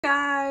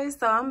Guys,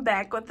 so I'm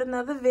back with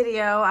another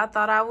video. I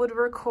thought I would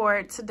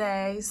record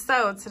today.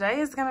 So today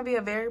is going to be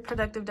a very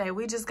productive day.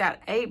 We just got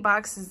 8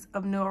 boxes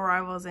of new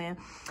arrivals in,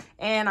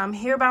 and I'm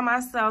here by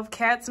myself.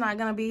 Kat's not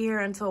going to be here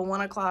until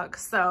 1 o'clock,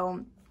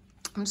 so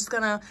I'm just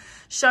going to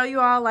show you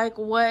all like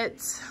what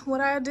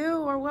I do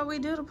or what we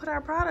do to put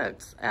our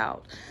products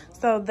out.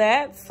 So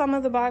that's some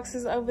of the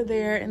boxes over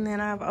there, and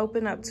then I've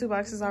opened up 2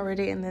 boxes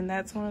already, and then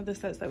that's one of the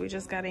sets that we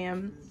just got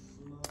in.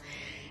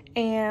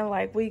 And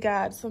like we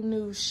got some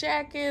new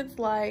shackets.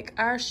 Like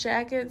our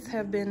shackets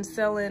have been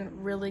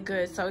selling really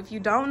good. So if you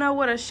don't know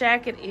what a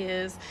shacket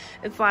is,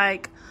 it's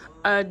like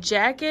a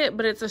jacket,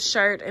 but it's a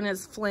shirt and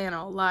it's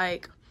flannel.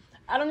 Like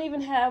I don't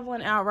even have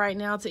one out right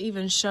now to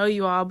even show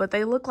you all, but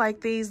they look like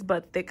these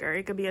but thicker.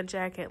 It could be a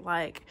jacket.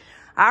 Like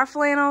our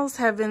flannels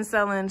have been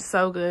selling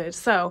so good.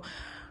 So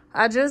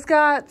I just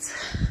got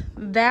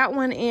that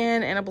one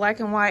in a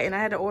black and white, and I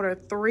had to order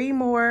 3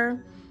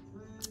 more.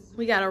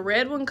 We got a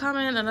red one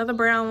coming, another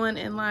brown one,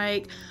 and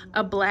like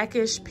a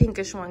blackish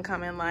pinkish one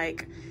coming.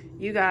 Like,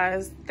 you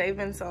guys, they've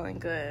been selling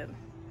good.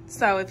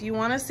 So if you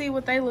want to see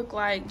what they look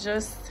like,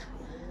 just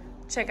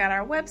check out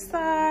our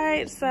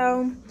website.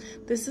 So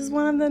this is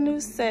one of the new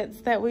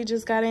sets that we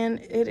just got in.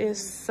 It is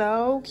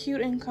so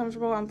cute and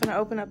comfortable. I'm gonna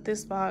open up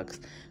this box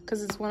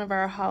because it's one of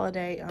our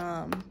holiday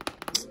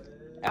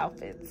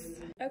outfits.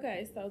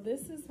 Okay, so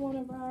this is one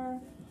of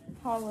our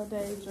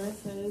holiday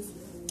dresses.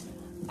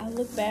 I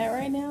look bad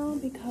right now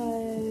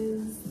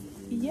because,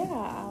 yeah,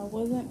 I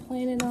wasn't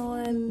planning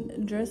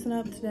on dressing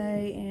up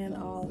today and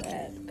all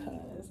that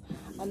because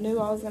I knew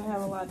I was going to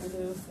have a lot to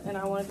do and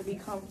I wanted to be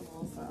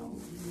comfortable, so.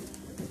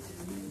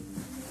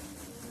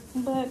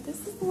 But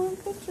this is one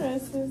of the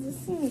dresses. This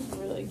seems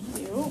really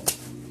cute.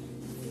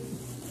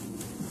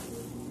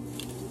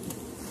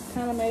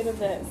 Kind of made of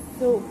that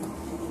silk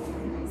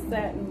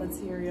satin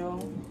material.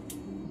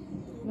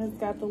 And it's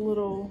got the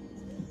little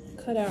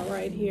cutout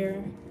right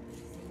here.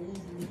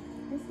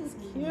 This is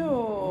cute.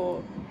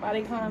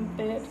 Bodycon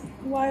fit.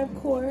 Why, of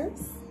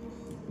course.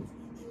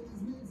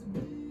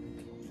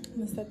 I'm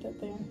gonna set that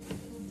there.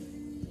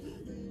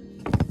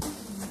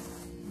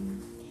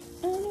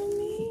 I don't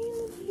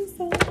mean to be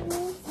so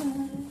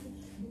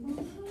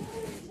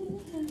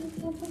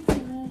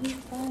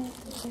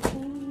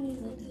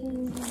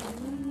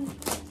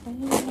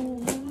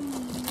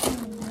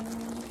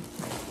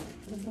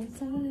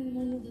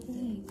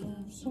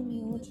show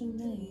me what you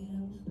made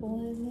of.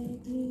 Boy,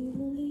 make me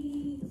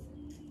believe.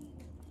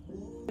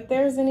 If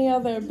there's any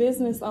other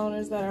business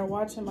owners that are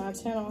watching my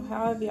channel,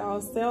 how have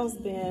y'all sales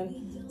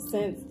been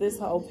since this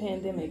whole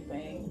pandemic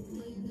thing?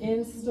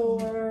 In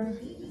store,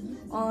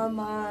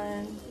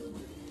 online,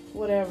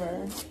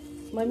 whatever.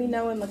 Let me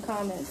know in the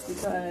comments,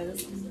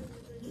 because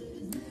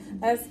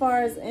as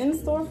far as in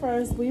store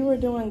first, we were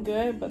doing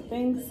good, but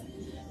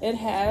it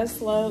has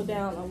slowed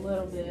down a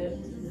little bit.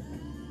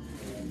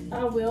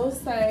 I will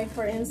say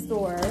for in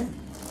store,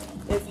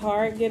 it's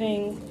hard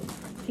getting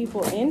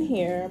people in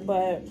here,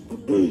 but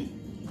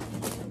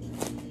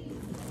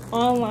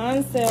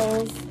online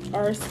sales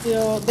are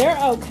still, they're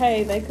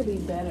okay. They could be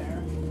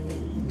better.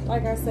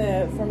 Like I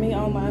said, for me,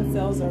 online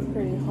sales are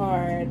pretty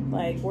hard.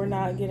 Like, we're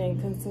not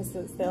getting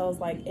consistent sales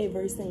like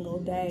every single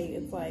day.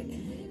 It's like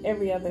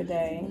every other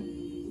day.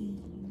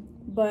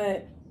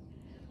 But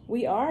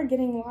we are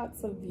getting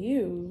lots of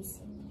views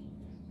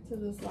to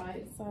the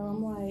site. So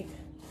I'm like,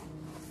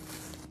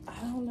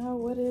 I don't know,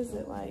 what is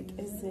it? Like,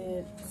 is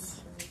it,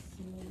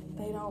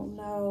 they don't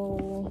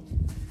know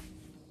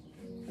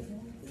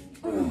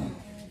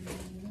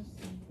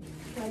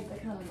like the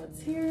kind of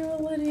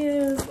material it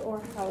is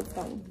or how it's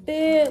gonna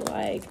fit.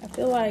 Like, I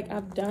feel like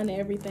I've done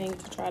everything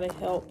to try to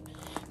help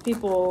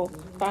people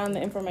find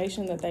the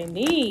information that they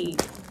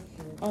need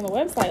on the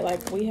website.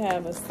 Like, we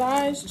have a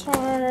size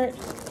chart.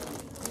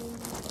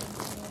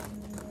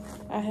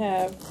 I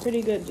have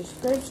pretty good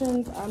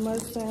descriptions, I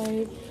must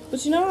say.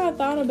 But you know, I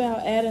thought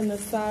about adding the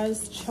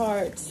size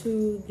chart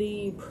to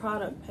the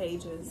product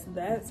pages.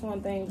 That's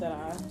one thing that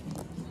I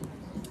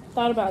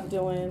thought about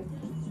doing,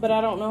 but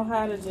I don't know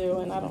how to do,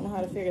 and I don't know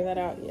how to figure that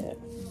out yet.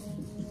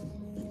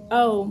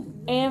 Oh,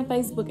 and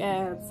Facebook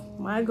ads.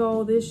 My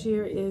goal this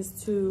year is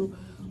to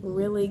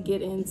really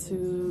get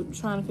into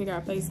trying to figure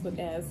out Facebook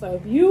ads. So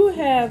if you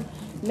have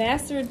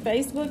mastered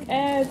Facebook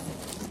ads,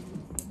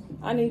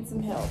 I need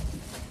some help.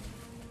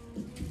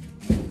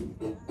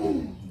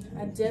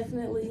 I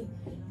definitely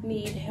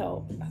need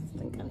help. I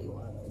think I need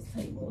one of those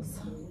tables,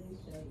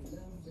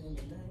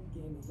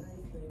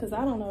 because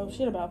I don't know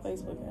shit about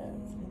Facebook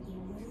ads.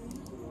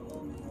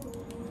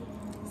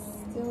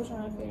 Still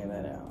trying to figure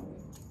that out.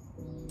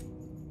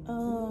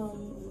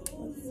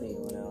 Let's see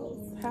what else.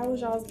 How was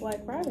y'all's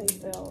Black Friday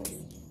sales?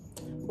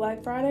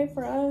 Black Friday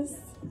for us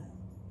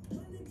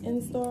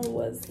in store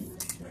was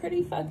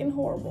pretty fucking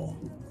horrible.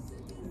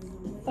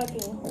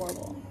 Fucking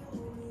horrible.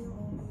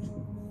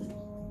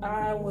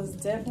 I was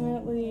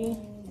definitely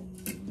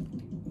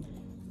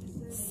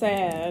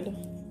sad.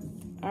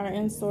 Our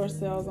in-store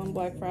sales on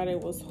Black Friday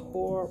was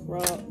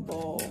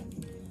horrible.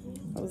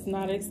 I was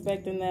not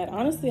expecting that.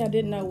 Honestly, I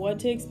didn't know what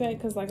to expect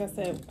because, like I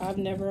said, I've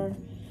never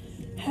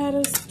had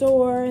a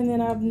store, and then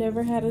I've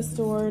never had a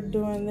store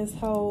during this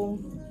whole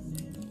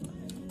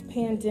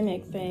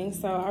pandemic thing,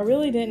 so I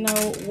really didn't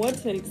know what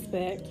to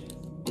expect.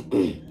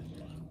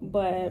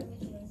 But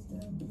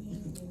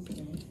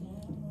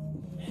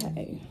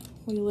hey,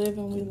 we live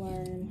and we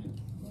learn.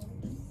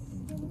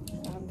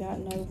 I've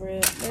gotten over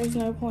it. There's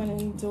no point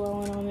in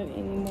dwelling on it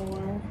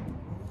anymore.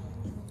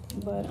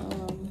 But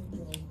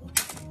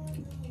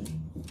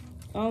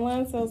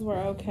online sales were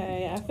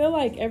okay. I feel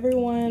like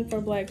everyone for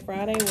Black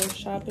Friday was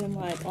shopping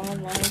like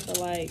online for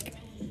like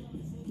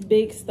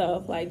big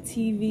stuff like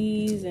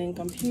TVs and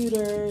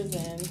computers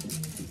and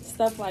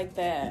stuff like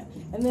that.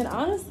 And then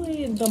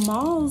honestly, the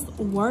malls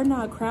were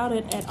not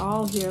crowded at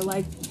all here.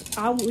 Like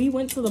we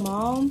went to the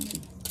mall,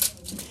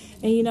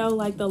 and you know,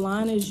 like the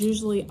line is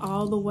usually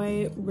all the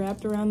way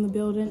wrapped around the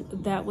building.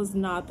 That was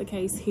not the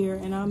case here,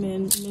 and I'm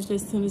in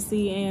Memphis,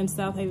 Tennessee and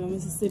South Haven,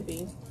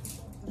 Mississippi.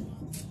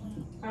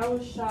 I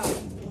was shocked.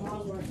 The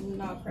malls were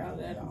not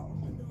crowded at all.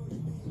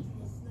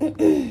 Let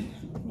me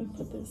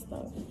put this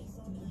stuff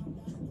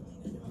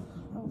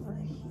over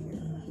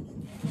here.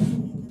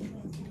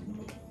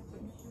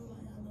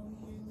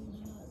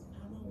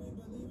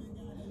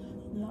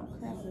 Not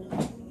crowded,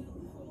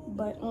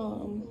 but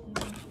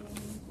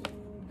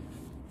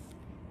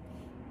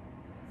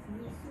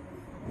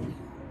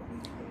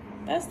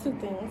that's two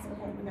things.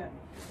 Okay, we got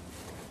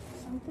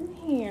something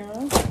here.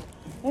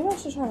 Maybe I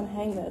should try and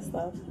hang that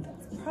stuff.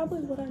 That's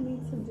probably what I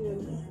need to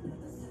do.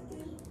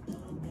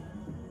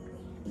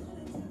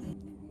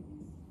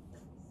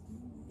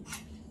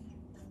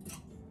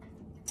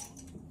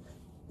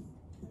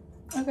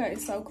 Okay,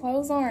 so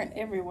clothes aren't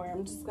everywhere.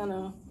 I'm just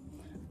gonna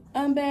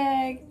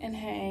unbag and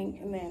hang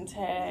and then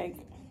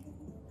tag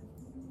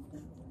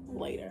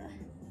later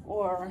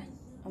or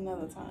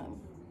another time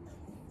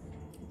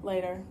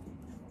later.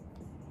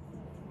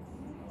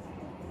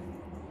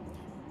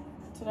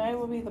 Today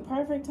will be the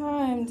perfect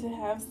time to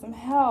have some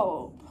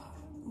help,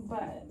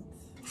 but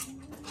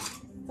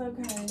it's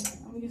okay.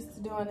 I'm used to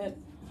doing it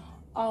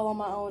all on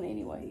my own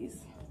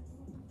anyways.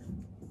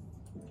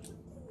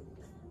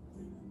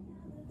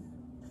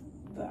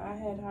 But I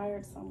had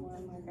hired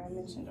someone, like I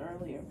mentioned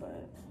earlier,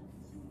 but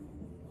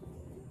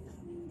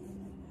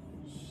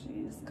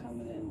she's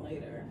coming in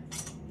later.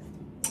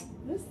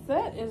 This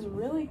set is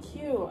really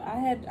cute.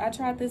 I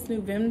tried this new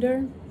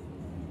vendor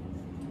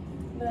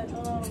that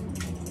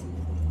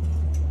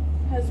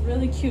has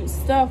really cute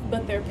stuff,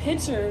 but their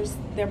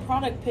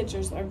product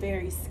pictures are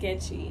very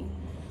sketchy.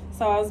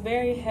 So I was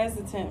very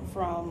hesitant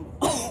from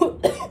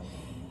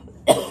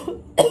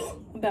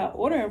about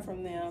ordering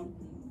from them,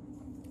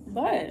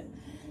 but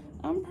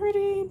I'm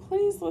pretty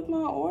pleased with my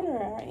order.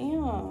 I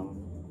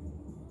am.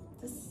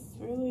 This is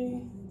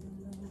really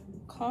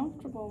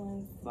comfortable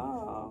and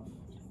soft.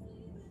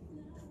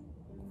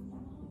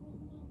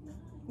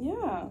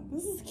 Yeah,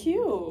 this is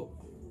cute.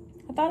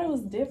 I thought it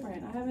was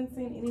different. I haven't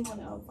seen anyone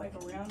else like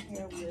around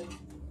here with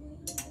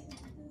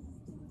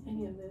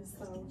any of this,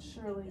 so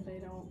surely they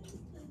don't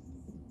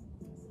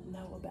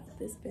know about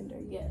this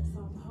vendor yet. So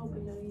I'm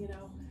hoping to, you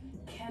know,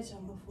 catch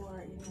them before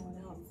anyone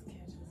else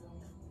catches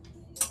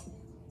them,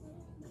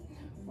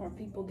 or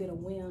people get a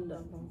wind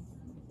of them,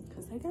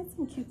 because they got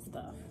some cute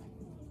stuff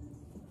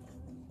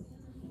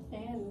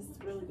and it's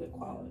really good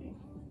quality.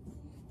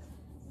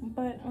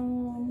 But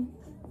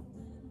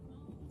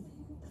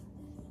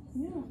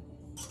yeah.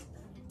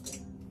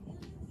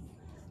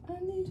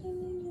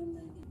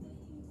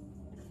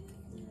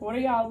 What are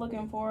y'all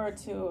looking forward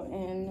to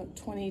in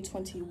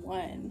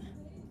 2021?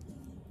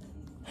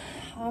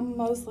 I'm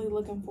mostly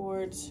looking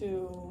forward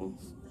to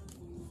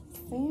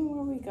seeing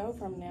where we go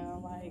from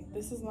now. Like,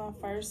 this is my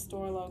first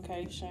store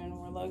location.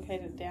 We're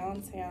located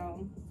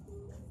downtown.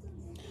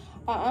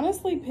 I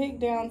honestly picked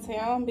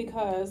downtown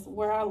because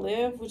where I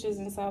live, which is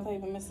in South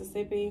Haven,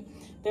 Mississippi,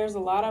 there's a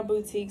lot of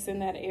boutiques in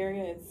that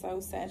area. It's so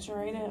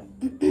saturated.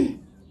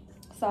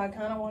 So I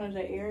kind of wanted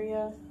an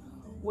area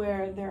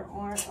where there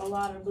aren't a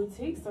lot of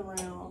boutiques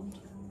around.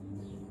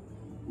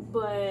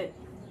 But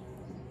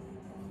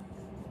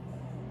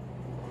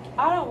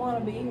I don't want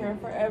to be here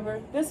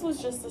forever. This was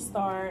just a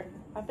start.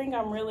 I think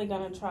I'm really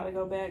going to try to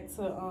go back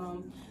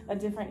to a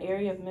different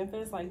area of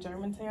Memphis, like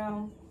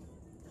Germantown.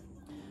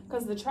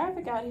 Because the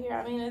traffic out here,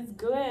 I mean, it's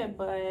good,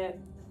 but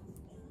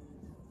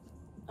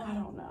I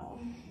don't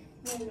know.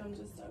 Maybe I'm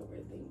just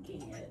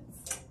overthinking it.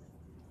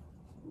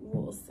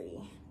 We'll see.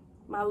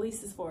 My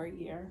lease is for a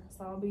year,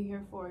 so I'll be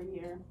here for a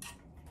year.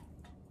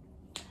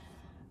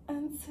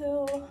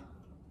 Until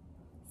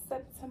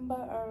September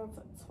of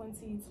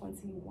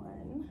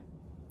 2021.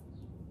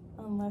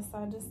 Unless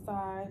I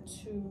decide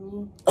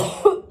to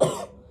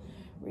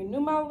renew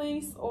my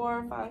lease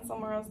or find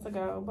somewhere else to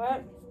go.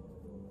 But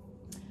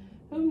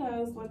who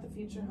knows what the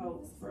future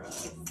holds for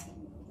us.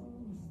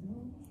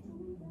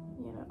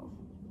 You know,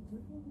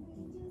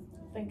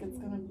 I think it's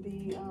gonna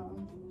be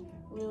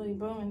really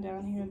booming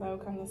down here though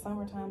come the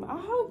summertime. I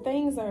hope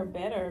things are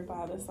better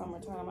by the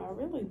summertime. I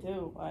really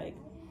do. Like,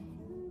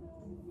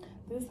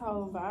 this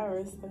whole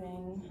virus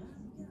thing,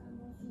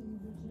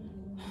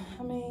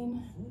 I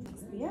mean,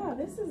 yeah,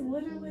 this is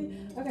literally,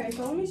 okay,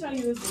 so let me show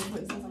you this real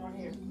quick since I'm right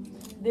here.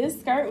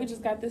 This skirt, we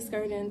just got this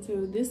skirt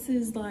into. This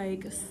is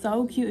like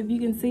so cute. If you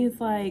can see,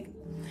 it's like,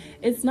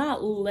 it's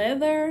not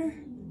leather,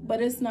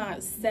 but it's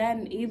not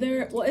satin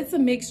either. Well, it's a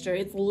mixture.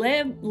 It's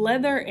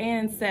leather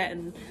and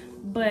satin,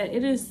 but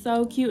it is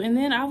so cute. And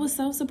then I was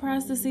so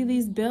surprised to see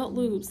these belt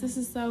loops. This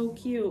is so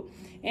cute.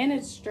 And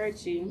it's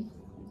stretchy,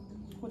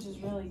 which is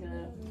really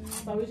good.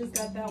 So we just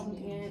got that one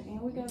in,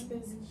 and we got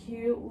this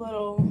cute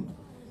little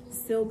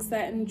silk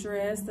satin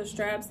dress. The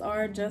straps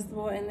are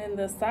adjustable, and then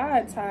the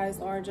side ties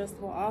are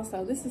adjustable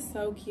also. This is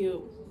so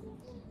cute.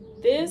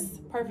 This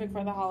perfect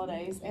for the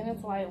holidays, and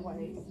it's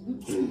lightweight.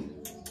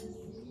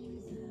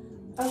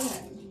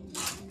 Okay,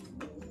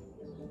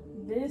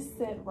 this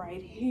set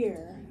right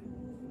here,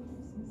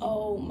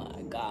 oh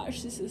my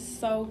gosh, this is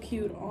so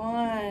cute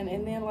on.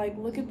 And then like,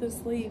 look at the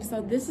sleeves.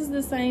 So this is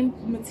the same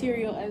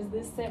material as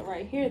this set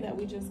right here that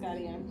we just got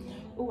in.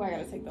 Oh, I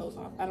gotta take those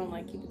off. I don't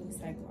like keeping these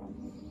tags on.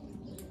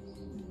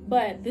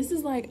 But this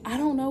is like, I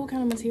don't know what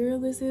kind of material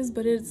this is,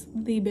 but it's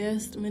the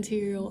best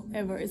material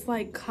ever. It's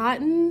like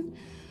cotton,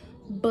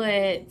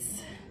 but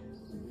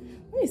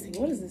let me see,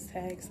 what does this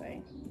tag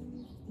say?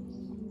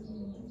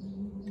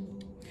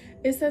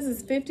 It says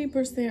it's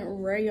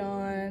 50%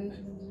 rayon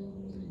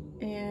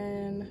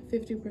and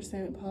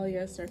 50%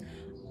 polyester.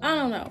 I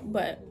don't know,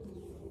 but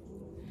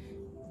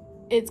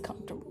it's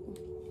comfortable.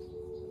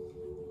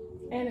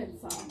 And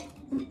it's soft.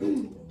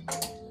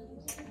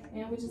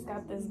 And we just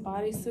got this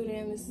bodysuit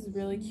in. This is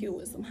really cute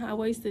with some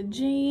high-waisted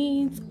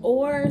jeans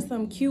or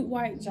some cute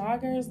white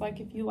joggers. Like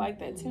if you like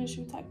that tennis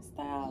shoe type of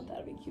style,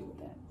 that'd be cute with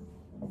that.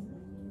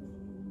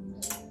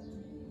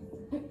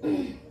 Let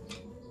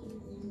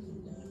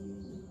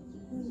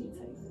me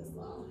take this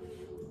off.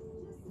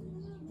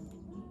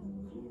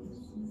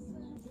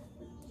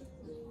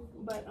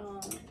 But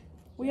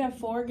we have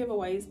 4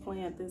 giveaways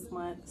planned this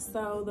month.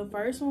 So the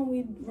first one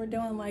we're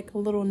doing like a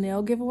little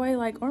nail giveaway.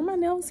 Like, are my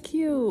nails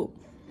cute?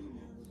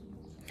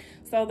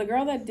 So the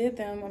girl that did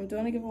them, I'm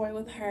doing a giveaway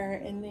with her,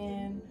 and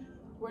then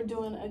we're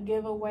doing a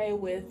giveaway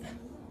with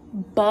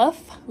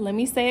Buff. Let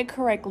me say it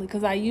correctly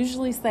because I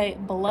usually say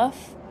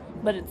Bluff,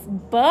 but it's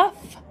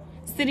Buff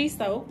City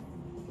Soap.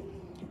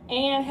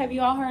 And have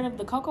you all heard of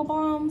the Cocoa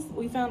Bombs?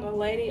 We found a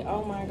lady,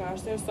 oh my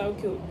gosh, they're so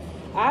cute.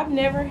 I've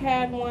never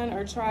had one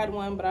or tried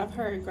one, but I've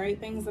heard great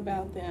things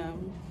about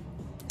them.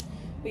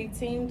 We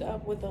teamed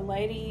up with a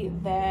lady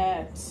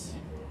that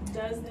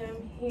does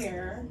them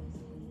here.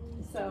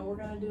 So we're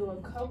gonna do a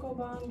Cocoa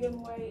Bomb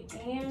giveaway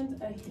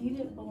and a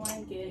heated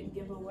blanket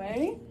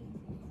giveaway.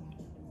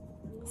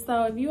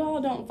 So if you all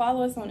don't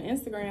follow us on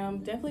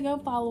Instagram, definitely go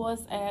follow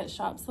us at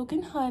Shop Silk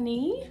and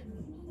Honey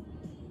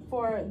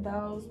for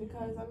those,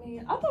 because I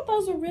mean, I thought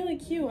those were really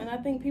cute, and I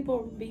think people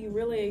would be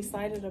really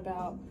excited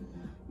about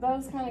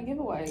those kind of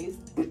giveaways.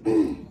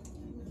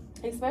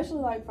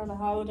 Especially like for the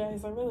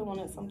holidays. I really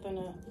wanted something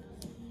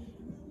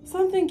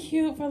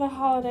cute for the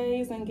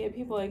holidays and get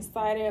people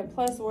excited.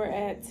 Plus we're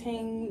at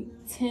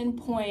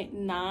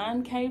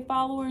 10.9K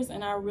followers,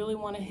 and I really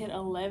want to hit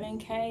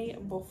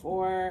 11K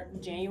before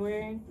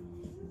January.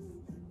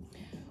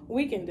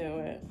 We can do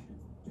it.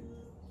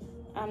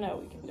 I know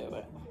we can do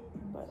it.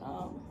 But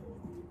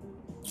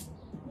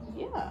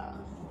yeah.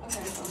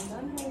 Okay, so I'm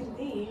done having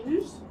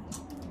these.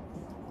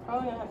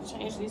 Probably gonna have to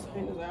change these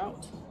things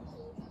out.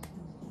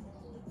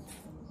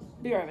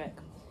 Be right back.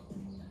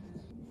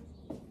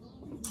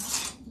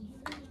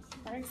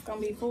 It's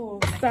gonna be full.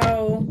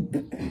 So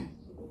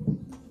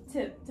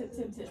tip.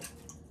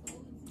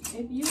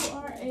 If you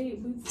are a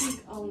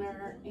boutique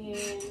owner and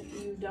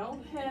you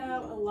don't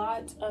have a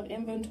lot of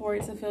inventory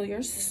to fill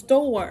your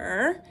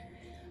store,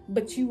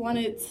 but you want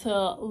it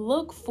to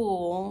look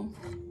full,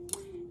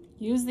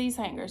 use these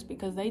hangers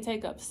because they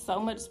take up so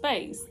much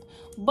space.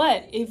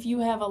 But if you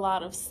have a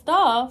lot of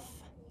stuff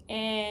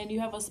and you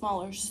have a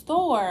smaller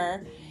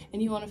store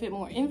and you want to fit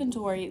more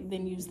inventory,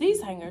 then use these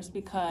hangers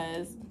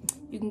because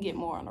you can get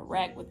more on a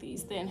rack with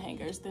these thin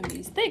hangers than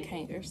these thick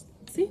hangers.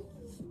 See?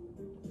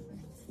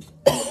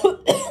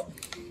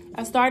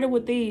 I started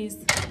with these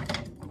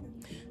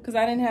because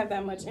I didn't have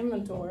that much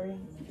inventory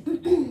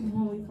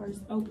when we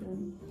first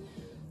opened.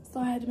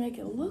 So I had to make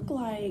it look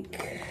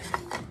like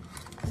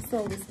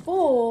so it was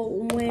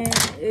full when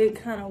it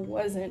kind of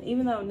wasn't.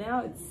 Even though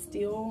now it's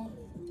still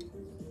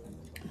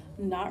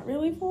not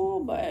really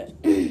full, but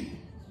it's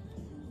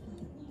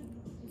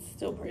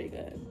still pretty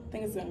good. I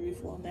think it's gonna be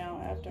full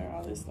now after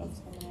all this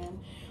stuff's coming in.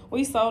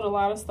 We sold a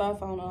lot of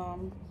stuff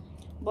on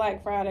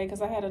Black Friday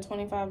because I had a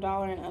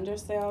 $25 and under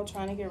sale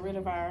trying to get rid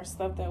of our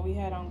stuff that we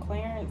had on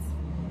clearance.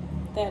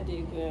 That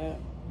did good.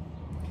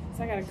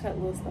 So I gotta cut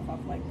little stuff off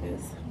like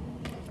this.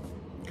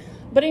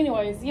 But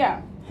anyways,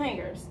 yeah,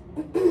 hangers.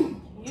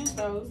 Use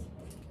those.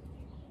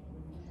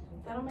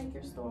 That'll make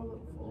your store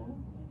look full.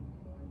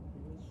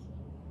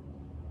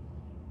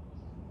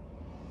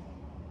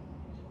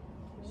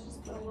 It's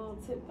just a little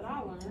tip that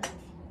I learned.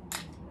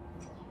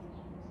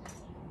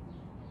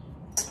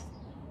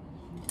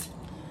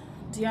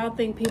 Do y'all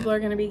think people are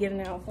going to be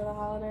getting out for the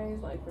holidays,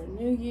 like for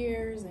New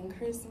Year's and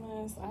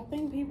Christmas? I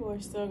think people are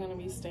still going to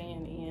be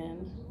staying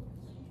in,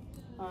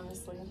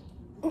 honestly.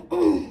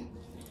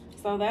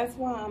 So that's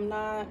why I'm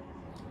not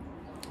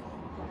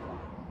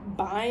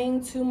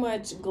buying too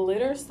much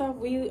glitter stuff.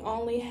 We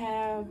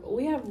have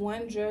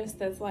one dress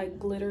that's like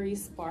glittery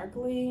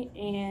sparkly,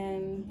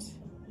 and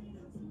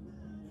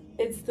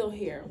it's still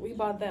here. We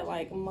bought that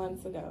like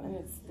months ago, and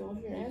it's still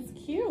here, and it's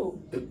cute.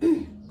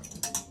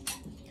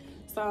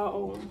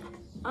 So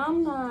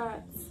I'm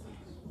not,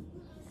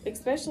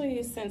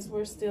 especially since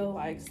we're still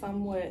like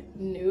somewhat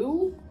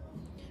new,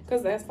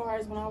 because as far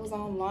as when I was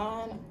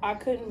online, I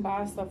couldn't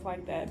buy stuff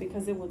like that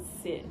because it would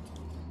sit.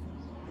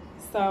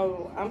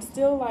 So I'm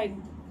still like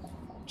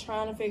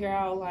trying to figure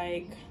out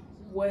like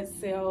what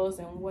sells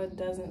and what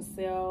doesn't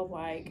sell.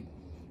 Like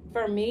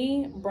for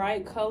me,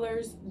 bright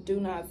colors do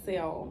not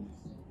sell.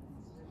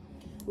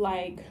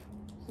 Like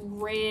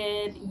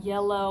red,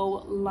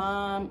 yellow,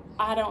 lime,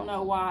 I don't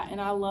know why, and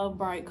I love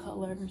bright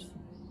colors.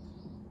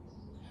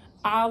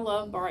 I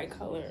love bright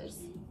colors,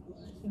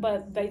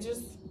 but they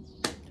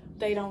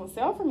don't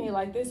sell for me.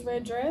 Like this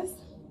red dress,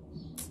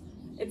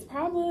 it's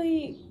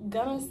probably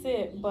gonna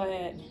sit,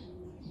 but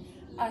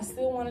I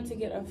still wanted to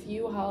get a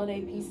few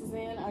holiday pieces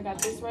in. I got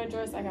this red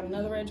dress, I got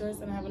another red dress,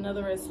 and I have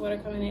another red sweater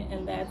coming in,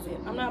 and that's it.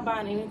 I'm not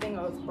buying anything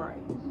else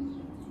bright,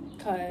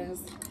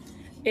 because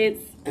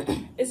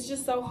it's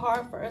just so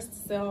hard for us to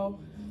sell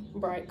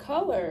bright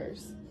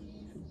colors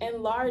and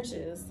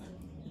larges.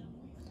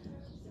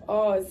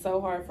 Oh, it's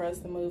so hard for us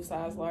to move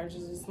size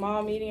larges. The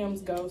small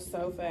mediums go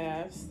so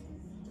fast,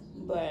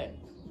 but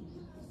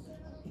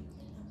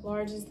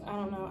larges, I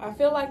don't know. I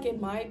feel like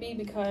it might be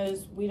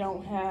because we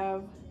don't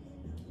have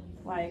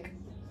like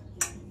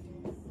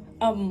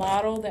a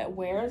model that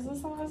wears a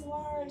size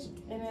large,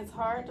 and it's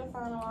hard to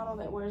find a model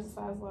that wears a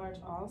size large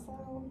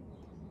also.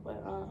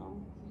 But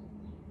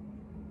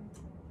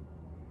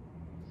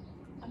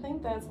I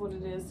think that's what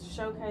it is, to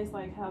showcase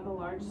like how the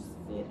larges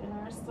fit in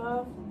our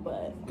stuff.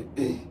 But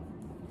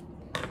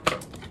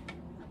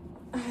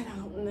I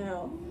don't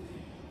know.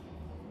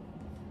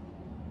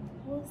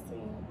 We'll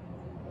see.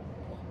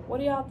 What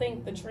do y'all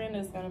think the trend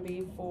is gonna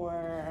be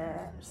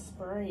for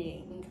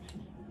spring?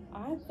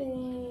 I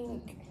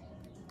think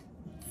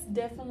it's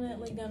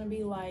definitely gonna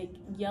be like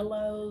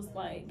yellows,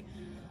 like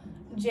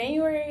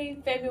January,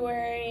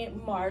 February,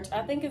 March.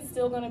 I think it's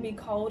still gonna be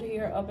cold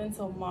here up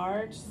until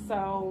March,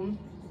 so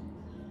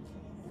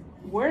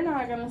we're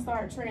not gonna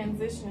start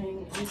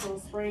transitioning until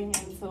spring,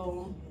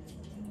 until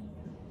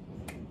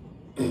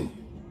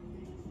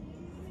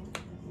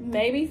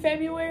maybe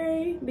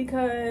February,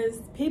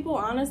 because people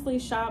honestly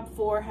shop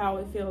for how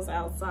it feels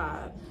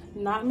outside.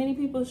 Not many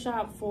people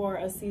shop for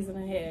a season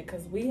ahead,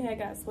 because we had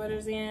got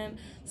sweaters in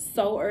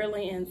so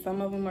early and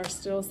some of them are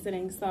still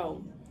sitting.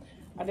 So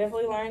I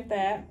definitely learned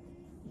that.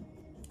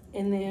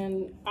 And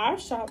then I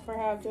shop for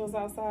how it feels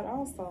outside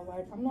also.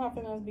 Like, I'm not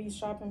gonna be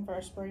shopping for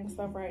spring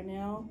stuff right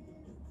now.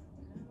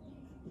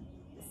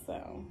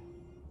 So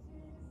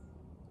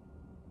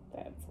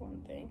that's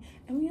one thing.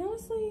 And we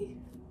honestly,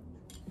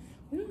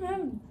 we don't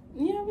have,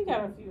 yeah, we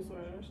got a few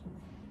sweaters.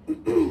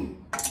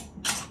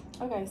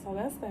 Okay, so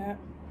that's that.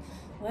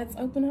 Let's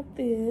open up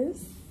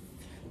this.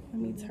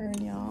 Let me turn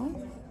y'all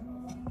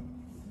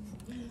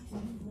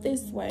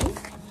this way.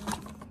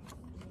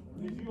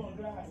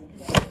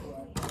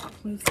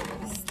 Move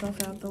this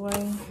stuff out the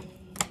way.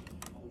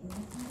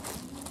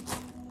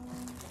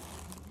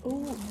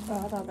 Ooh, oh,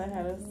 I thought that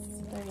had a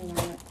stain on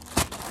it.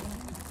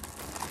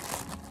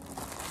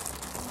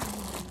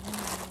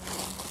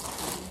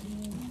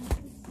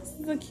 This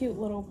is a cute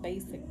little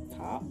basic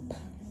top.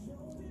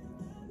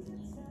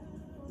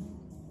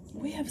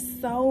 We have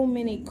so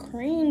many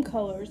cream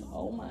colors.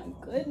 Oh my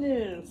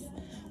goodness.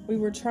 We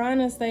were trying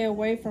to stay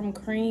away from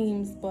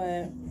creams,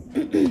 but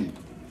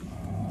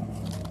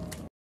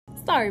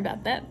sorry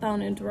about that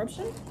phone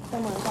interruption.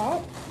 Someone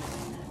called.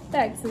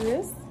 Back to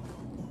this.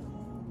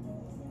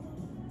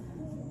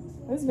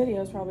 This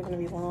video is probably gonna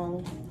be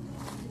long.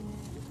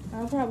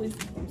 I'll probably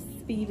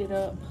speed it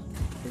up.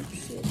 Oh,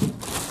 shit.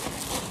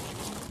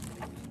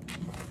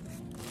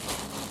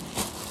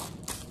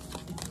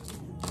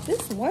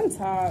 This one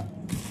top,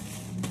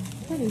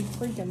 pretty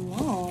freaking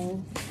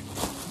long.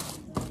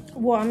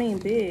 Well, I mean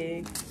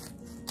big.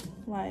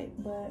 Like,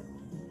 but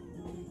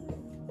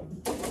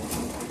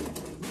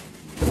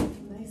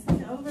they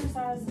say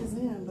oversized is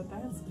in, but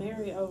that's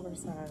very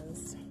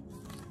oversized.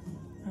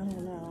 I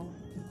don't know.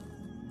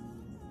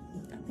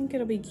 I think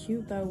it'll be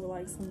cute though with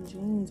like some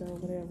jeans or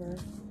whatever.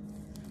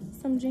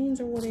 Some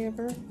jeans or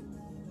whatever.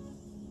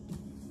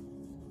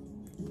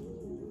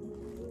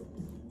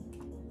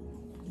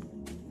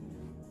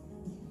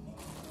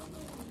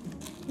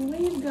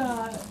 We've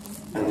got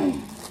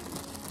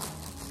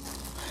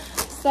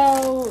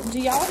so do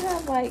y'all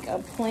have like a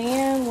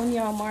plan when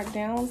y'all mark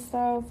down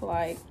stuff?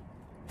 Like,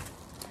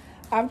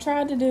 I've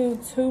tried to do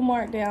 2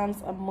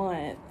 markdowns a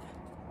month.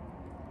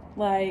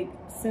 Like,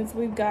 since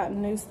we've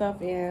gotten new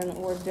stuff in,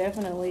 we're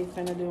definitely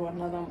finna do a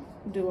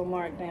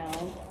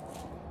markdown.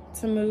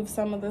 to move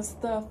some of the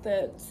stuff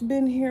that's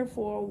been here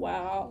for a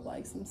while,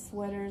 like some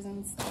sweaters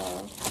and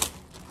stuff.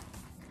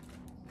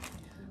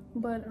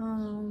 But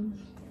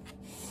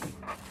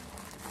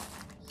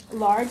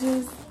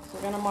larges,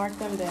 we're gonna mark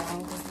them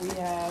down because we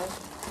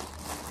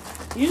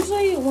have,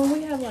 usually when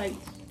we have like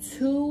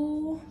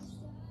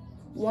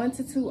 1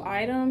 to 2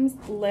 items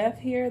left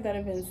here that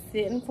have been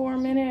sitting for a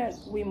minute,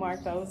 we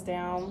mark those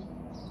down.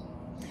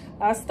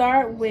 I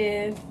start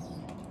with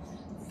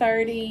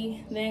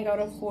 30, then go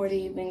to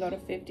 40, then go to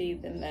 50,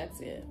 then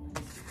that's it.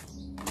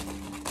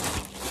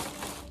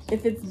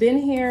 If it's been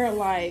here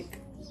like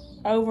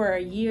over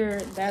a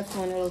year, that's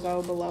when it'll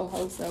go below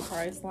wholesale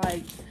price.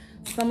 Like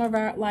some of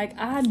our, like,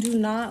 I do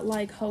not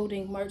like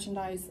holding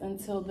merchandise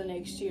until the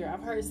next year.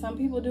 I've heard some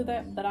people do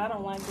that, but I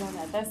don't like doing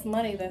that. That's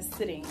money that's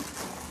sitting.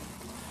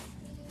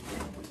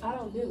 I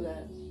don't do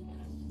that.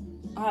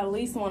 I at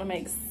least want to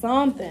make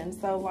something.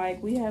 So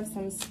like we have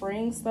some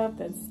spring stuff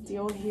that's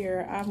still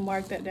here. I've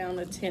marked that down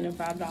to $10 and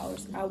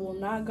 $5. I will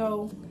not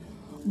go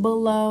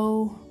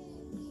below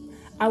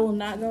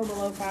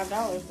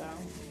 $5 though.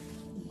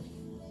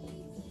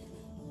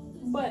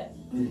 But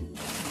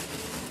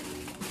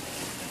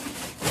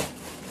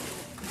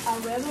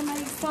I'd rather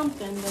make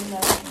something than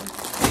nothing.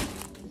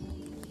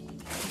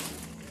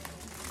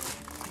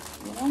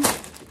 Yeah.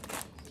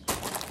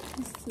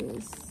 This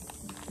is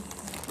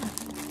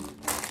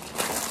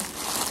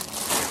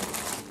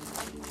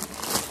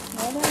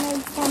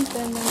something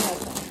than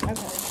nothing.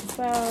 Okay,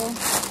 so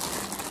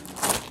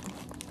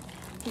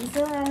these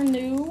are our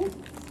new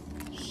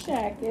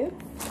shackets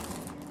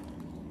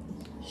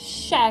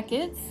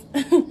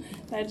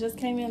that just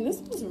came in. This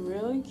was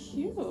really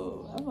cute.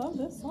 I love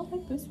this. I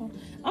like this one.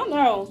 I don't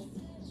know.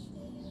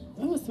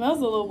 Ooh, it smells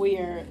a little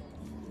weird.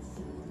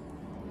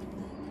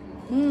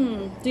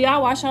 Do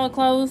y'all wash y'all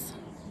clothes?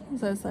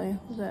 What's that say?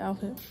 What's that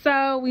outfit?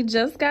 So we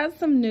just got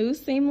some new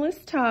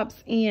seamless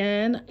tops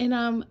in, and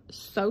I'm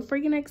so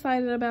freaking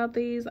excited about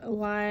these.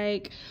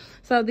 Like,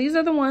 so these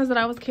are the ones that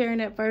I was carrying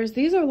at first.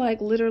 These are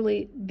like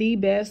literally the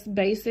best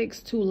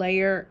basics to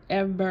layer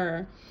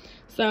ever.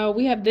 So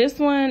we have this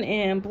one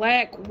in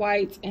black,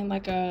 white, and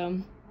like a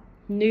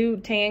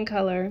nude tan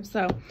color.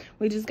 So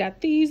we just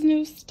got these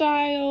new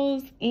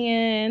styles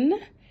in,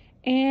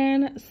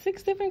 and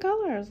 6 different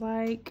colors.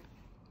 Like,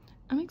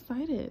 I'm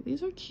excited.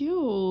 These are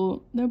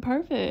cute. They're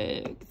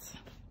perfect.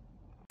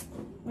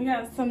 We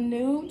got some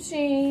new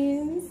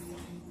jeans.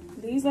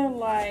 These are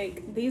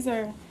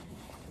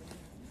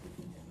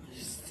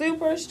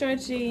super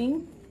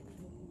stretchy.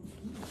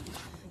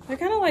 They're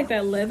kind of like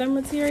that leather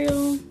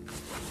material.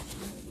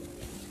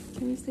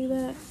 Can you see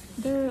that?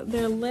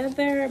 They're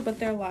leather, but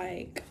they're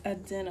like a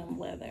denim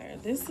leather.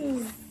 This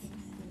is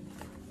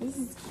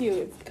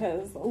cute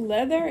because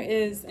leather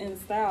is in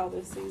style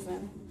this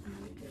season.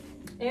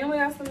 And we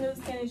got some new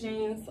skinny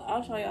jeans.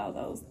 I'll show y'all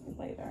those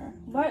later.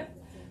 But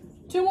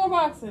 2 more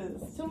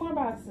boxes.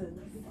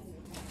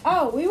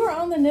 Oh, we were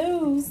on the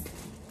news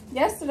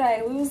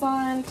yesterday. We was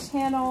on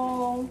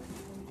channel...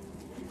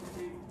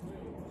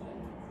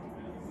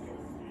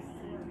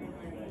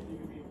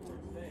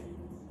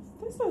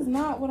 This is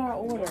not what I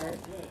ordered.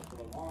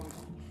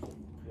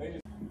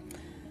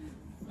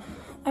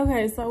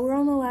 Okay, so we're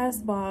on the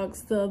last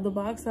box. The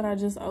box that I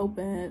just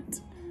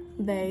opened.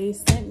 They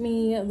sent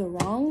me the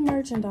wrong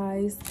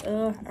merchandise.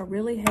 I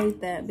really hate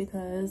that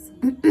because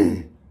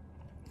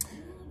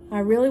I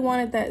really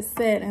wanted that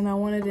set and I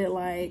wanted it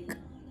like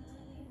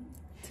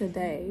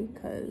today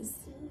because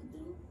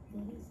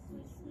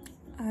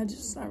I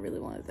really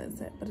wanted that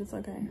set, but it's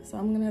okay. So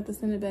I'm gonna have to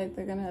send it back.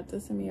 They're gonna have to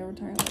send me a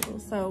return label.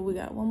 So we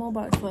got 1 more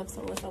box left,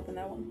 so let's open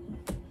that one.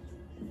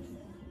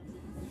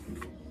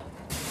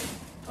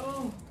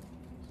 Oh,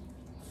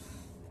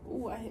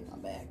 ooh, I hit my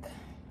back.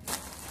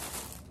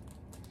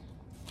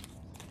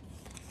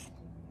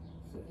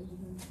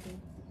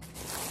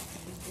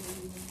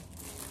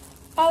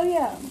 Oh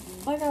yeah,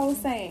 like I was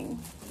saying,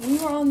 we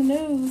were on the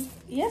news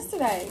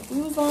yesterday.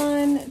 We was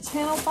on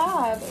channel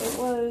 5. It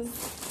was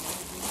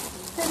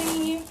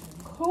pretty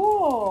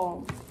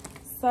cool.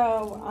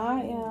 So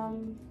I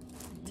am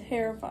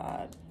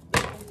terrified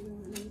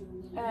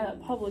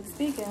at public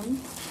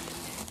speaking.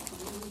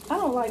 I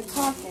don't like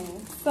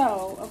talking.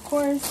 So of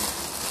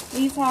course,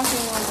 me talking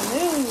on the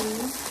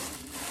news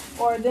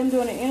or them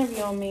doing an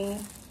interview on me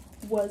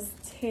was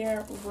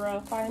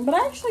terrifying, but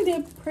I actually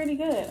did pretty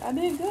good. I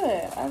did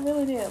good. I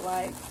really did.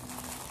 Like,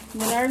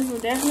 the nerves were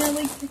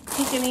definitely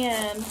kicking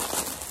in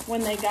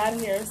when they got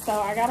here. So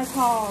I got a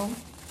call.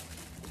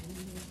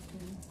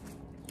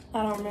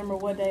 I don't remember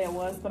what day it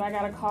was, but I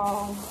got a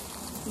call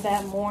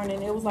that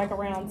morning. It was like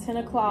around 10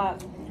 o'clock,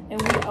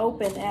 and we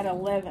opened at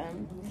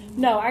 11.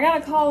 No, I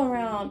got a call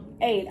around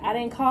 8. I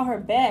didn't call her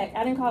back.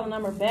 I didn't call the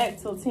number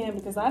back till 10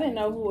 because I didn't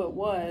know who it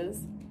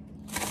was.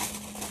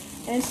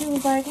 And she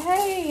was like,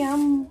 hey,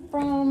 I'm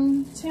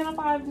from Channel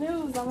 5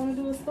 News. I want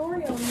to do a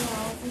story on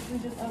y'all since we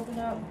just opened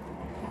up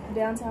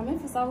downtown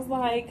Memphis. I was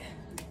like,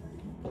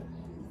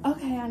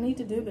 okay, I need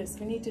to do this.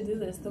 We need to do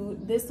this.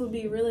 This will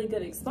be really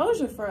good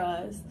exposure for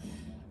us.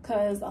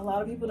 because a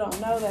lot of people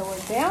don't know that we're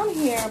down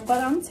here,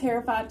 but I'm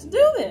terrified to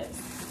do this.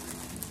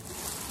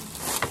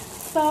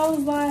 So I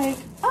was like,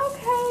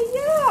 okay,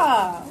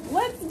 yeah,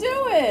 let's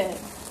do it.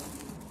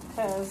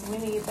 Because we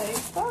need the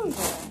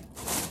exposure.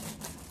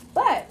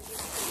 But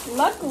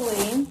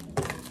luckily,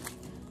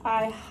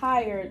 I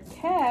hired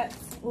cats.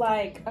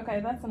 Like, okay,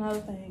 that's another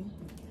thing.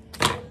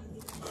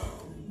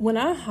 When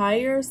I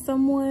hire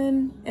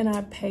someone and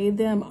I pay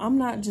them, I'm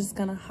not just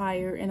gonna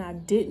hire, and I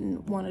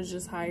didn't want to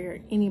just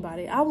hire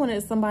anybody. I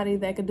wanted somebody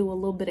that could do a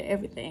little bit of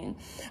everything.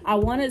 I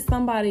wanted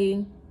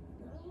somebody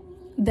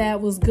that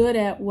was good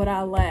at what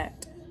I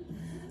lacked.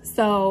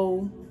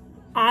 So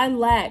I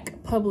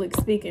lack public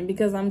speaking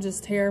because I'm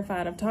just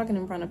terrified of talking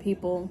in front of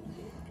people.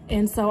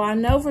 And so I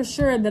know for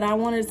sure that I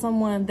wanted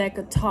someone that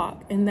could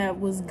talk and that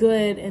was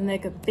good and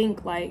that could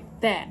think like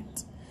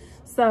that.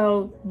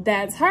 So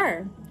that's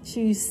her.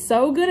 She's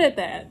so good at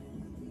that.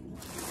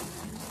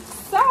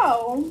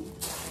 So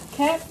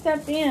Kat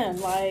stepped in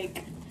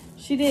like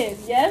she did.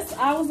 Yes,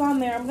 I was on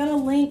there. I'm going to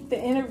link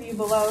the interview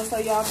below so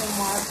y'all can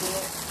watch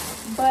it.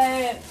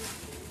 But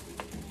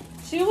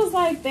she was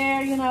like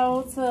there, you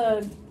know,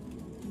 to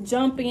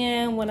jump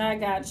in when I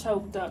got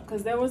choked up.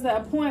 Because there was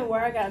that point where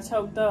I got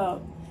choked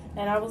up.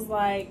 And I was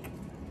like,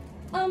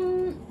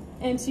 and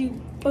she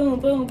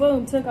boom, boom,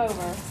 boom, took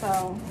over.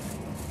 So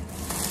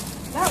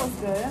that was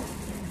good.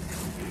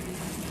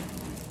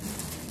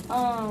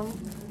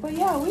 But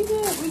yeah, we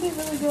did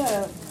really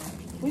good.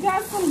 We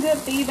got some good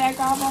feedback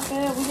off of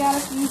it. We got a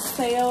few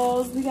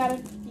sales. We got a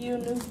few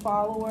new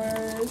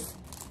followers.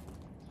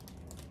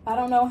 I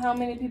don't know how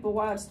many people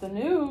watch the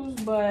news,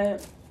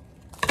 but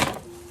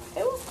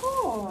it was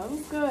cool. It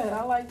was good.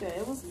 I liked it.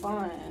 It was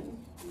fun.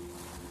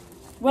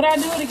 Would I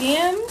do it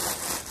again?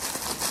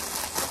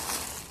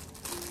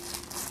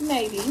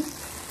 Maybe.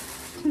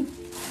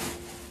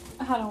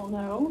 I don't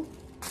know.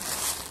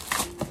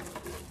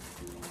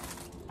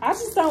 I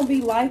just don't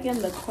be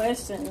liking the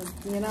questions,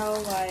 you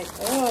know, like,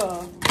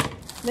 ugh.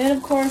 Then,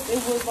 of course,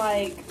 it was,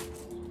 like,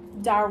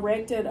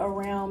 directed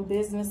around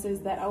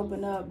businesses that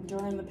opened up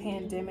during the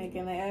pandemic,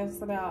 and they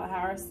asked about how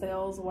our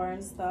sales were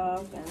and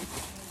stuff, and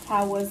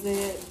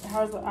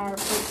how's our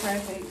foot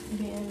traffic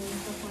been and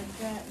stuff like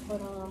that.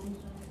 But,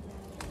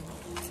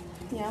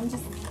 yeah, I'm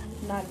just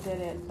not good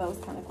at those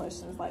kind of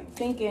questions, like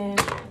thinking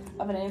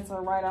of an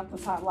answer right off the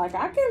top. Like,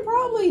 I can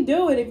probably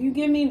do it if you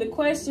give me the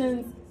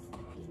questions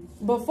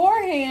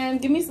beforehand,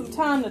 give me some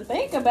time to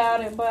think about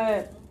it,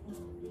 but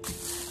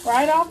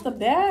right off the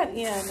bat,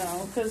 yeah,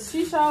 no, because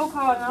she show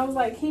called and I was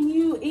like, can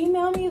you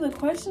email me the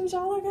questions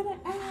y'all are gonna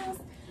ask?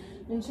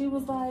 And she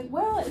was like,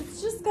 well,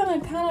 it's just gonna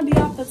kind of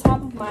be off the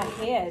top of my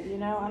head, you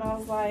know? And I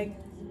was like,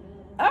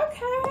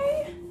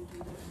 okay,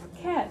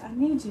 Kat, I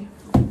need you.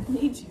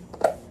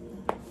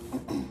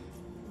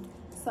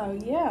 So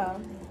yeah,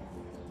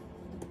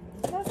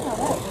 that's how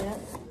that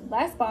went.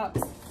 Last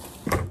box.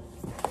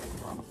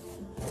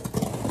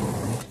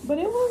 But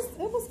it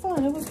was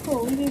fun. It was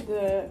cool. We did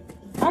good.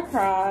 I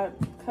cried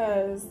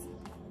because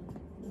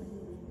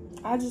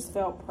I just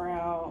felt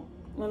proud.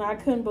 And I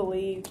couldn't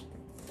believe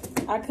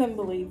we were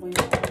on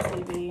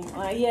TV.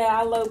 Like, yeah,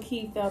 I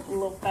low-key felt a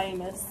little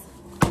famous.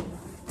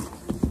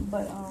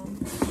 But,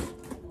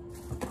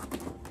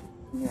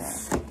 yeah.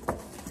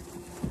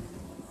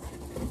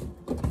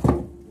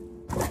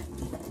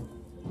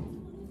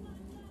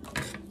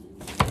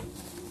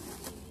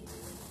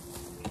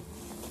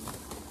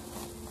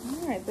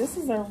 This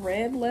is a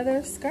red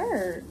leather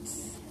skirt.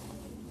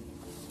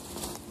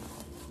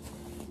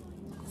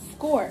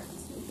 Skort.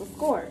 It's a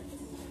skort.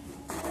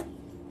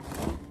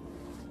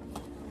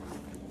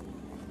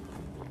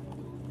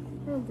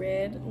 A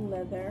red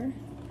leather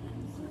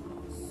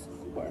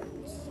skort.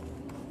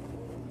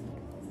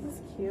 This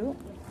is cute.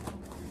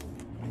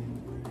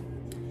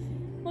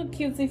 Look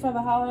cutesy for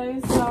the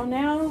holidays. So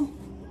now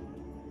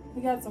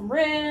we got some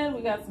red,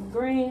 we got some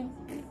green,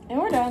 and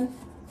we're done.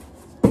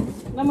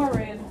 No more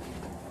red.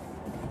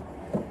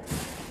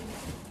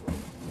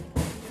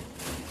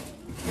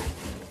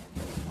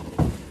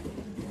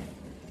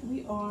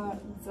 Are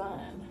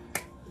done.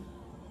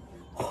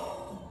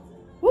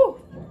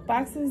 Woo!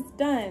 Box is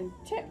done.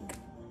 Check.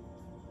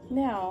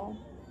 Now,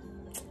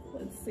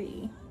 let's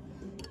see.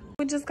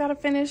 We just gotta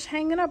finish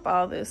hanging up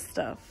all this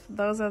stuff.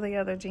 Those are the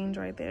other jeans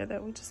right there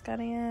that we just got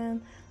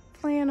in.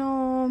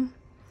 Flannel,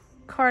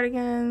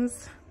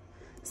 cardigans,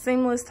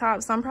 seamless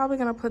tops. I'm probably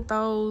gonna put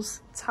those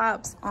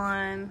tops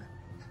on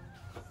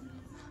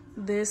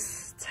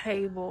this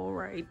table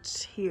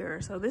right here.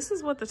 So this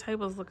is what the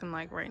table is looking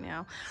like right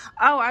now.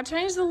 Oh, I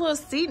changed the little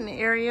seating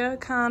area,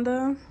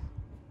 kinda.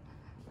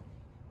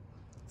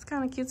 It's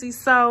kind of cutesy.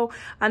 So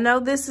I know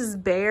this is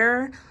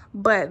bare,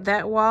 but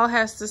that wall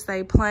has to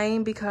stay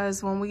plain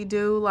because when we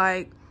do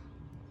like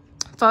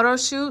photo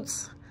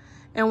shoots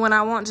and when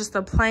I want just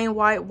a plain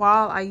white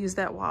wall, I use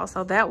that wall.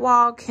 So that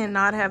wall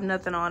cannot have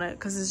nothing on it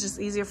because it's just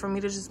easier for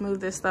me to just move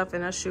this stuff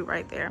in a shoot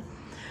right there.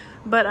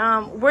 But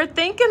we're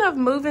thinking of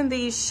moving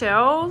these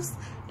shelves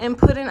and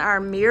putting our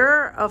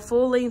mirror, a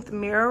full-length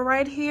mirror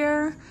right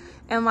here,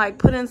 and like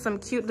putting some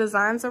cute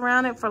designs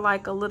around it for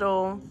like a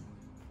little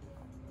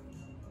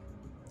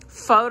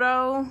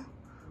photo,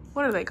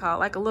 what do they call it?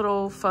 Like a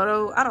little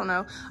photo, I don't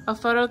know, a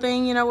photo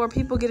thing, you know, where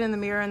people get in the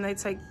mirror and they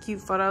take cute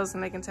photos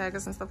and they can tag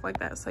us and stuff like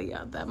that. So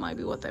yeah, that might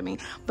be what that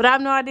means. But I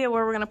have no idea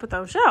where we're gonna put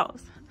those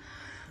shelves.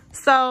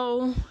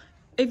 So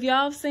if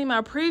y'all have seen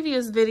my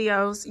previous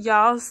videos,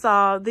 y'all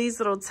saw these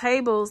little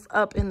tables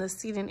up in the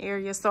seating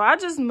area. So I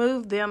just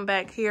moved them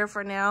back here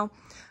for now,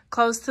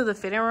 close to the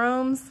fitting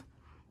rooms,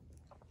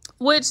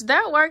 which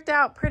that worked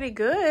out pretty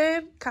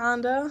good,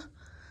 kinda.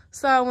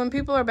 So when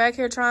people are back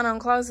here trying on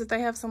clothes, if they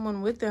have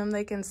someone with them,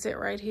 they can sit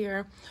right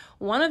here.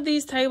 One of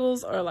these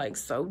tables are like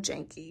so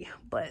janky,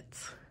 but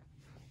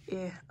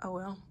yeah, oh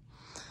well.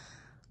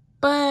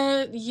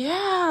 But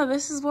yeah,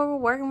 this is what we're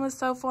working with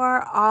so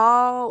far.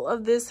 All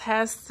of this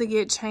has to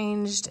get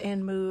changed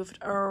and moved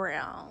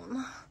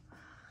around.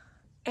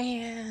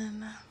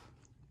 And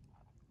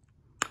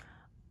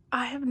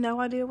I have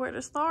no idea where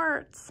to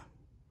start,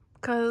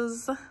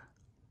 because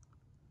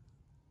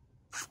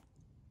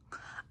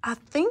I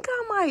think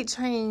I might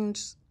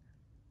change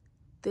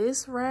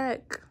this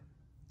rack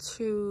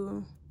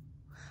to,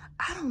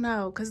 I don't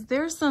know, because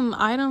there's some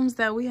items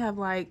that we have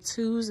like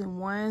 2s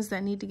and 1s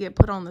that need to get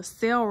put on the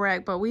sale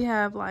rack, but we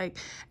have like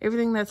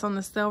everything that's on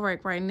the sale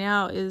rack right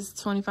now is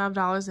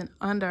 $25 and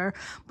under,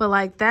 but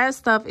like that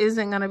stuff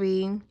isn't going to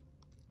be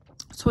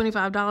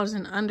 $25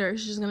 and under.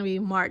 It's just going to be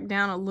marked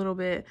down a little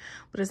bit,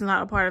 but it's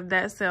not a part of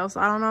that sale. So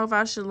I don't know if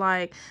I should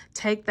like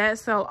take that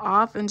sale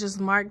off and just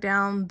mark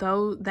down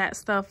that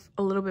stuff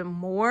a little bit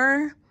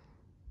more,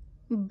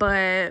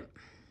 but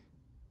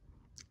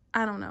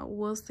I don't know,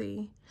 we'll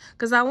see.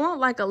 Because I want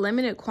like a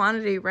limited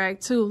quantity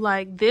rack too.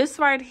 Like this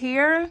right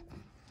here,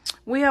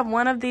 we have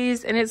one of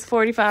these and it's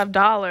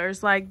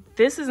 $45. Like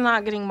this is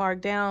not getting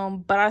marked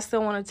down, but I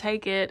still want to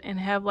take it and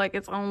have like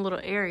its own little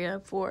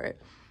area for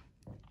it.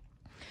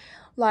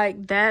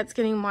 Like that's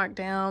getting marked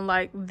down.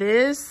 Like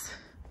this,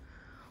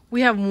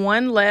 we have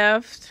one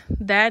left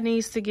that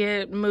needs to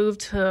get moved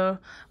to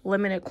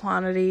limited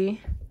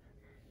quantity.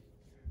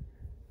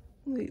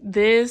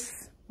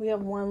 This, we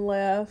have one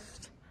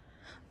left.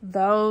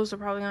 Those are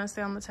probably gonna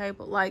stay on the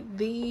table. Like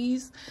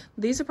these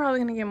are probably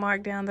gonna get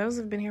marked down. Those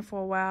have been here for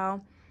a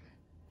while.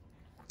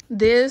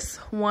 This,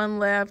 one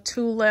left,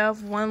 2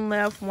 left, 1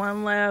 left,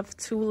 1 left,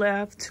 2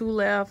 left, 2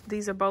 left.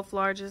 These are both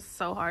larges.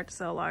 So hard to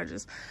sell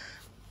larges.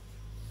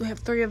 We have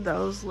 3 of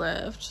those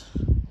left,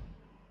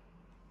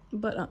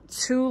 but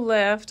 2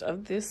 left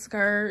of this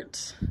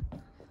skirt.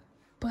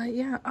 But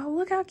yeah, oh,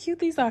 look how cute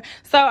these are.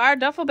 So our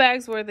duffel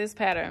bags were this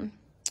pattern.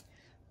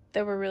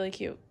 They were really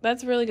cute.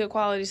 That's really good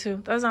quality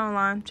too. Those are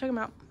online. Check them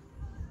out.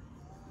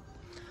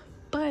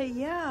 But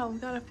yeah, we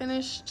gotta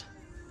finish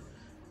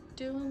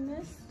doing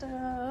this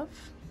stuff.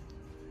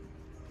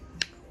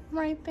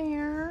 Right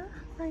there,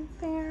 right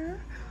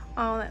there.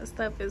 All that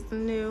stuff is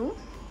new.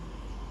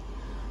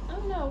 I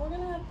don't know, we're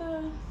gonna have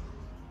to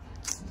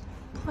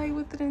play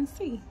with it and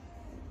see.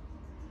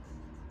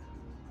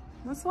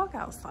 Let's walk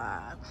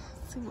outside.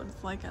 See what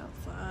it's like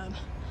outside.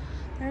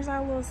 There's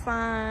our little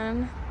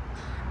sign.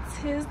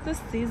 'Tis the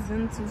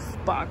season to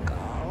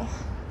sparkle.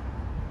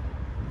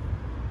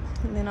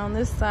 And then on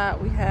this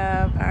side we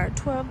have our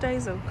 12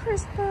 days of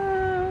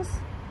Christmas.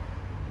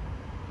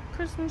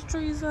 Christmas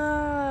trees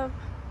up.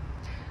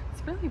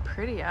 It's really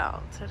pretty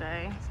out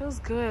today. It feels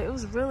good. It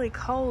was really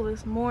cold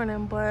this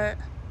morning, but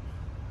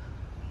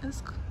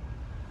it's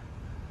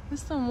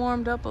done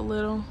warmed up a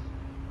little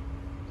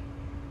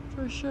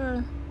for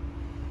sure.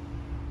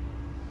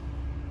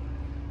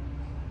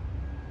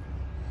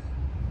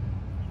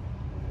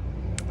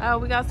 Oh,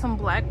 we got some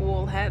black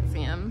wool hats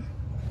in.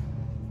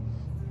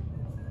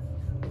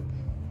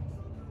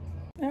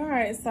 All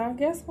right, so I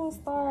guess we'll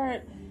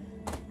start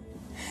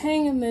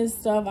hanging this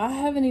stuff. I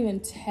haven't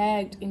even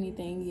tagged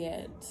anything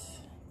yet.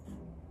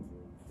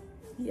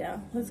 Yeah,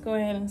 let's go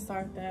ahead and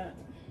start that.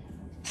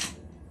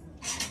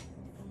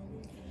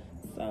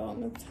 So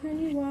I'm gonna turn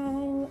you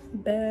all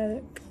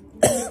back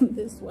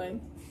this way.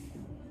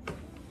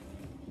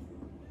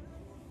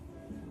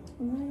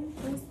 Like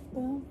this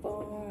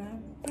before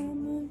I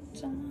found the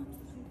job.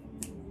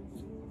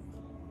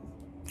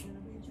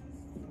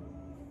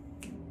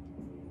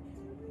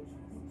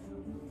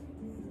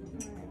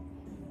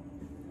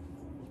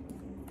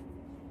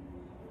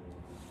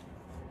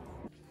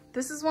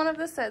 This is one of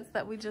the sets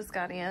that we just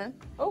got in.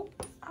 Oh,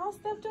 I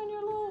stepped on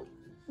your little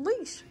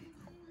leash.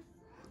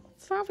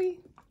 Sorry.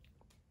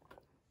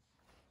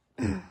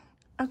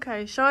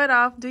 Okay, show it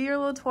off. Do your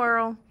little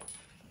twirl.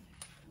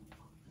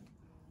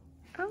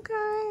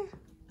 Okay.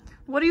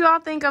 What do you all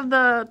think of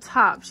the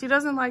top? She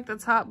doesn't like the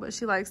top, but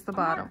she likes the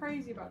bottom. I'm not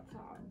crazy about the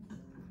top.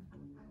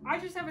 I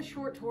just have a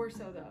short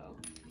torso though,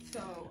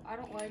 so I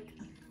don't like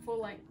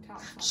full length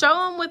top.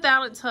 Show them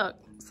without it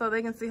tucked so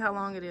they can see how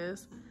long it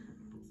is.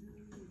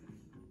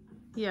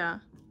 Yeah.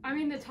 I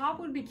mean, the top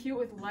would be cute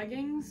with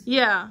leggings.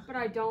 Yeah. But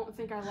I don't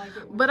think I like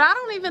it with... But I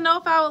don't even know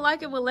if I would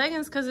like it with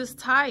leggings because it's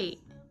tight.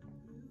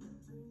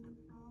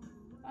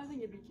 I think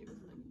it'd be cute with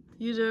leggings.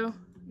 You do?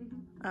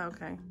 Mm-hmm.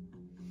 Okay.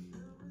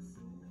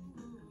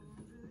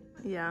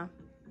 Yeah.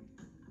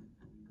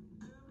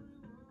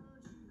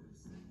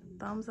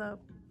 Thumbs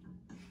up.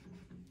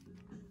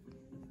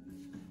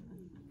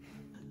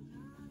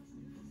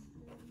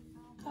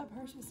 that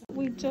purse was so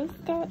We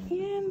just got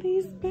in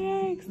these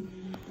bags.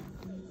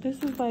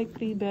 This is like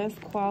the best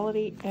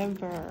quality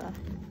ever.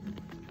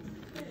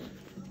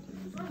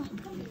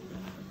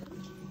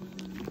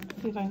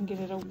 See if I can get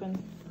it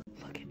open.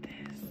 Look at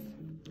this.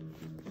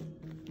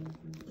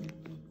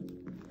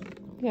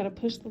 You gotta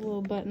push the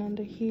little button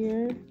under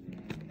here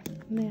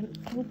and then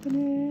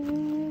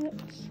open it.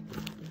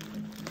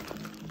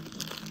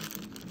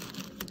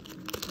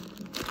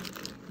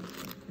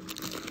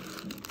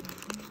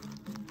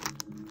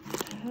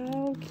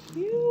 How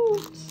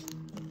cute.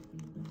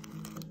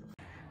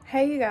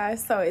 Hey you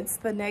guys, so it's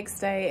the next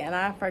day and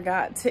I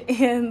forgot to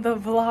end the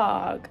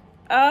vlog.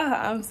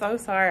 I'm so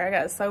sorry. I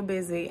got so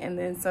busy and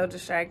then so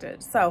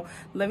distracted. So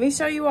let me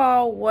show you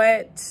all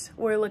what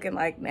we're looking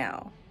like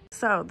now.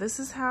 So this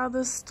is how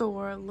the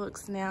store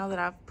looks now that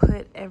I've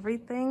put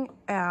everything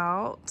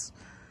out.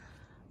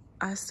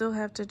 I still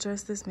have to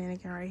dress this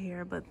mannequin right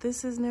here, but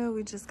this is new.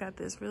 We just got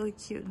this really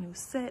cute new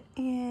set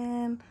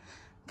in.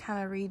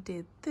 Kind of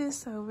redid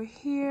this over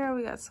here.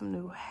 We got some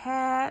new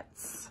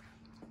hats.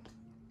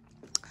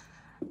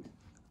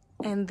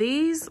 And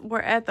these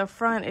were at the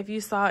front if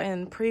you saw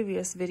in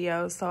previous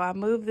videos. So I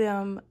moved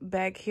them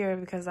back here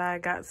because I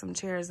got some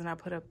chairs and I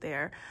put up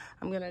there.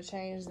 I'm going to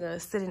change the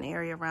sitting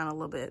area around a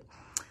little bit.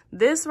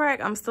 This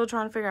rack, I'm still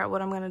trying to figure out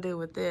what I'm going to do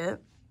with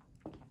it.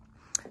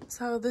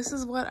 So this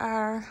is what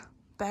our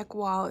back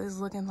wall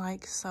is looking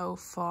like so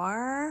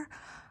far.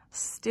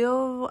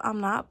 Still, I'm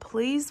not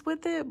pleased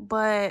with it,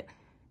 but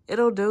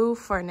it'll do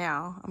for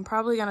now. I'm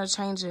probably going to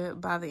change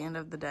it by the end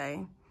of the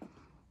day.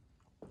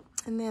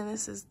 And then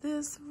this is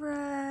this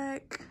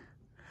rack.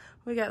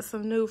 We got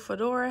some new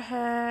fedora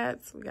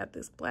hats. We got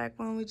this black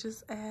one we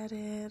just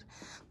added.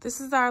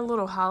 This is our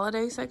little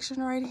holiday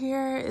section right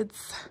here.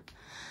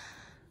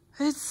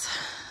 It's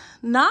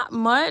not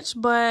much,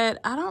 but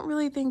I don't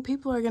really think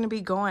people are going to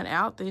be going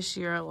out this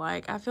year.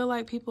 Like, I feel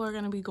like people are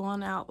going to be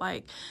going out,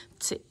 like,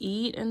 to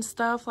eat and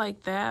stuff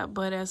like that.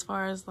 But as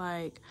far as,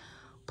 like,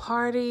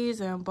 parties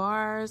and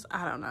bars,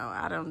 I don't know.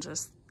 I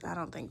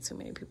don't think too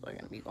many people are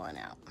going to be going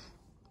out.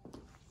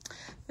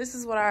 This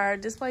is what our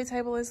display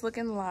table is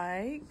looking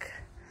like.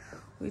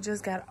 We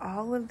just got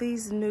all of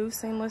these new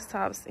seamless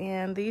tops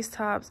in. These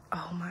tops,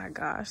 oh my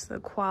gosh, the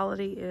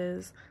quality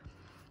is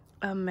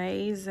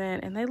amazing.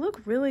 And they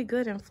look really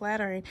good and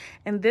flattering.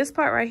 And this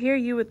part right here,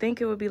 you would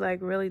think it would be like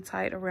really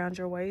tight around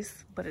your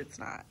waist, but it's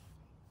not.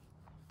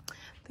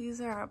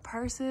 These are our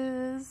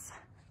purses.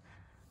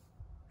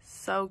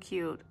 So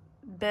cute.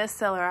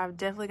 Bestseller. I've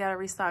definitely got to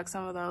restock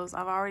some of those.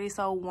 I've already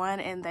sold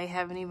one and they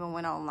haven't even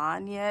went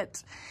online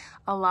yet.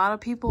 A lot of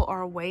people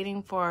are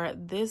waiting for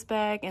this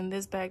bag and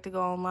this bag to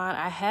go online.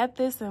 I had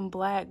this in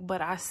black,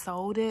 but I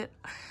sold it.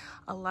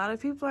 A lot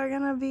of people are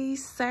gonna be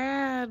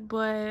sad,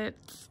 but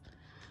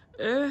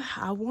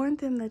I warned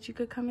them that you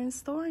could come in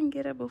store and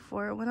get it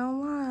before it went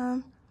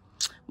online.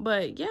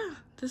 But yeah,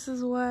 this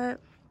is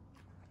what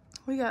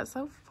we got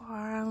so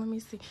far. Let me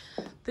see.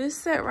 This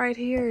set right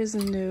here is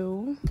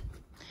new.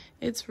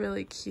 It's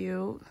really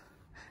cute.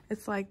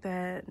 It's like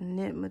that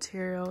knit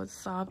material. It's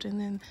soft. And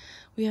then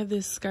we have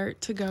this skirt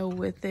to go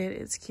with it.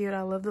 It's cute.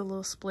 I love the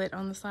little split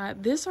on the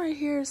side. This right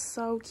here is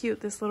so cute.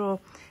 This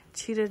little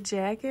cheetah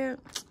jacket.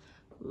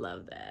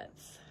 Love that.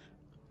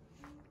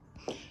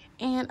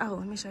 And, oh,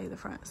 let me show you the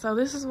front. So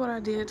this is what I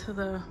did to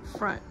the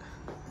front.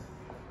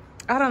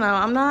 I don't know.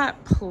 I'm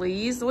not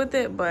pleased with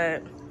it,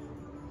 but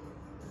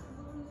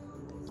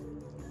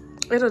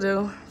it'll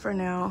do for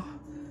now.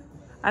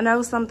 I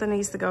know something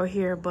needs to go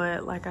here,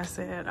 but like I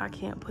said, I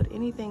can't put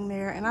anything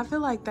there. And I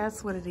feel like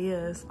that's what it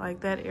is.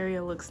 Like, that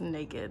area looks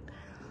naked,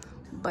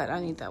 but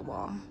I need that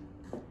wall.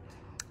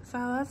 So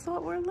that's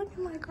what we're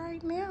looking like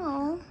right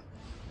now.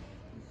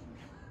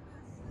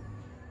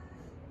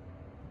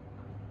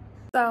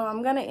 So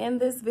I'm gonna end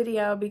this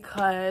video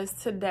because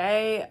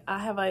today I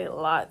have a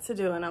lot to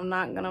do and I'm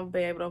not gonna be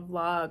able to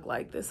vlog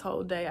like this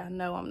whole day. I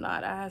know I'm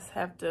not. I just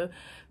have to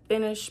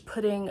finish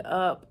putting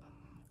up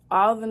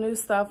all the new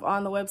stuff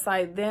on the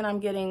website. Then I'm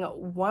getting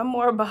one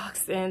more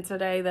box in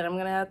today that I'm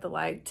gonna have to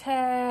like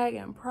tag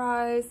and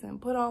price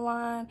and put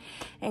online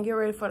and get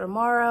ready for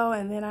tomorrow.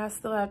 And then I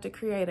still have to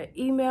create an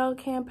email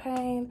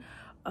campaign.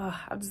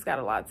 I've just got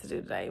a lot to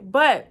do today,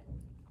 but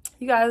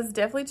you guys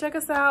definitely check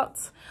us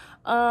out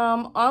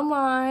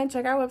online.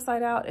 Check our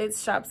website out.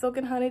 It's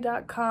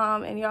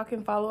shopsilkandhoney.com, and y'all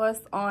can follow us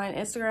on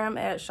Instagram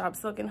at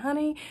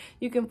shopsilkandhoney.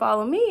 You can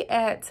follow me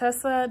at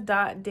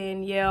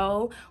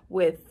tessa.danielle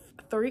with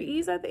 3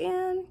 E's at the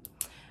end.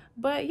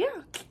 But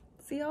yeah,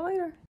 see y'all later.